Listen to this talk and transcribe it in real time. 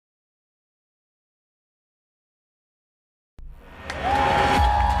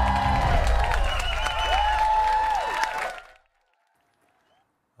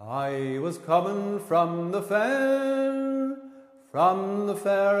coming from the fair of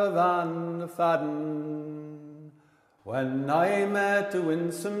Annafadden, when I met a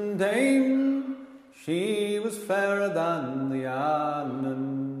winsome dame, she was fairer than the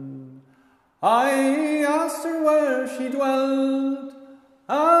Annan. I asked her where she dwelt,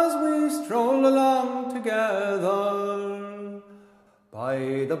 as we strolled along together.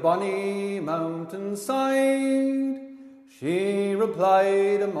 By the bonny mountain side, she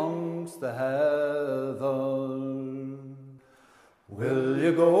replied, amongst the heather. Will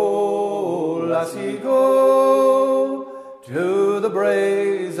you go, lassie, go to the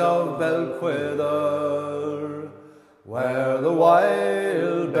braes of Balquither, where the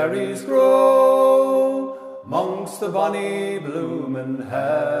wild berries grow mongst the bonny bloomin'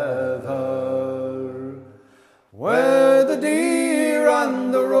 heather, where the deer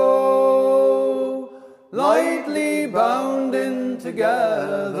and the roe lightly bounding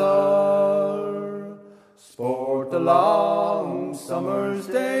together sport a long summer's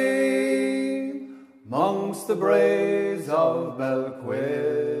day mongst the braes of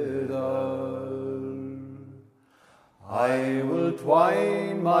Balquither. I will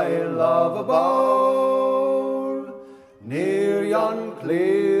twine my love about near yon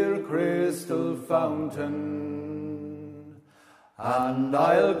clear crystal fountain, and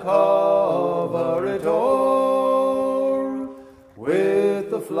I'll cover it o'er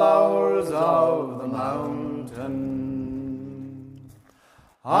with the flowers of the mountain.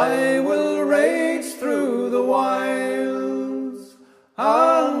 I will rage through the wilds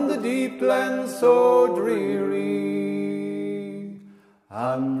and the deep glens so dreary,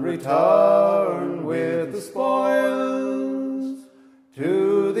 and return with the spoils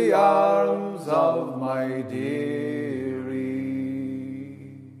to the arms of my dearie.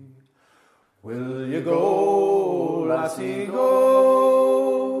 Will you go, lassie,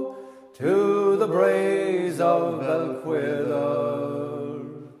 go to the braes of Balquither,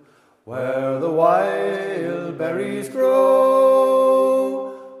 where the wild berries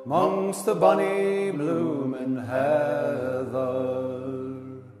grow mongst the bonny bloomin' heather,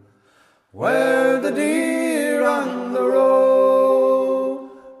 where the deer and the roe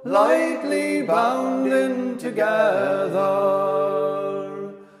lightly bounding together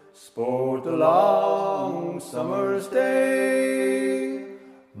sport a long summer's day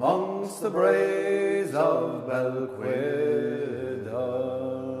mongst the braes of Balquither.